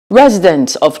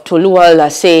Residents of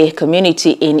Toluwalase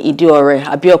community in Idi Ori,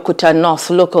 Abeokuta North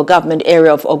Local government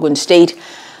area of Ogun State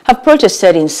have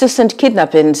protested incessant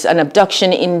kidnappings and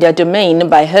abduction in their domain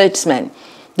by herdsmen.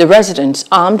 The residents,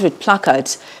 armed with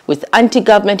placards with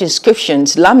anti-government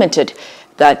inscriptions, lamented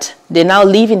that they now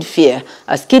live in fear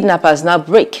as kidnappers now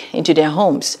break into their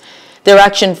homes. Their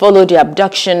action followed the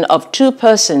abduction of 2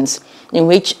 persons, in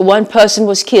which one person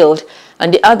was killed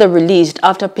and the other released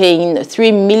after paying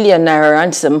 3 million naira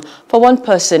ransom for one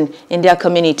person in their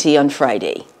community on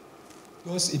Friday.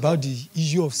 It was about the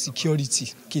issue of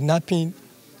security, kidnapping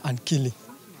and killing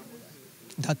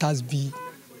that has been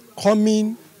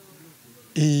coming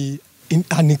an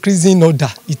increasing order.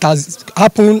 It has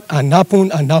happened and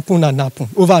happened and happened and happened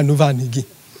over and over and again.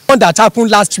 One that happened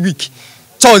last week,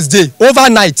 Thursday,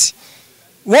 overnight,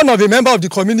 one of the members of the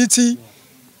community,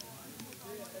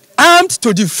 armed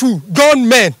to the full,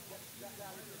 gunmen,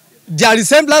 their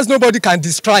resemblance nobody can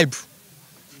describe.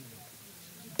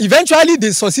 Eventually,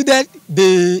 they succeeded,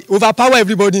 they overpowered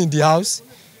everybody in the house,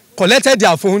 collected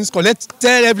their phones,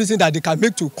 collected everything that they can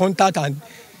make to contact, and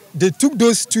they took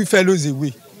those 2 fellows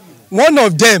away. One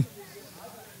of them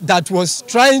that was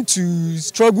trying to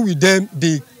struggle with them,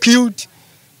 they killed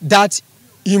that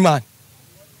human.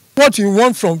 What we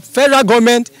want from federal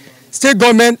government, state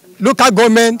government, local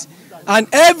government, and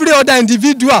every other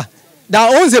individual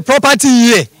that owns a property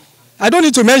here, I don't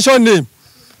need to mention name,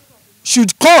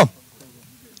 should come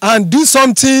and do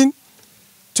something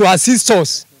to assist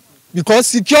us, because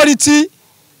security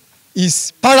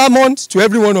is paramount to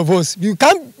every one of us. You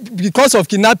can't, because of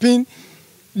kidnapping,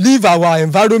 leave our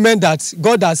environment that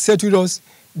God has settled us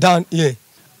down here.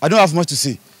 I don't have much to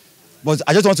say, but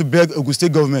I just want to beg Ogun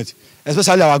State government,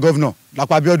 especially our governor,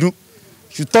 Abeokuta,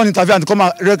 should turn interview and come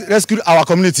and rescue our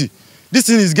community. This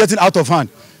thing is getting out of hand.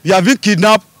 You have been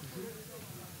kidnapped.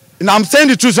 And I'm saying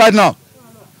the truth right now.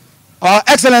 Our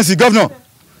Excellency, Governor,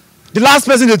 the last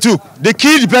person they took, they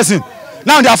killed the person.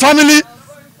 Now their family,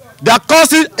 they are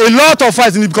causing a lot of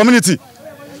fights in the community.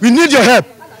 We need your help.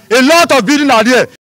 A lot of buildings are there.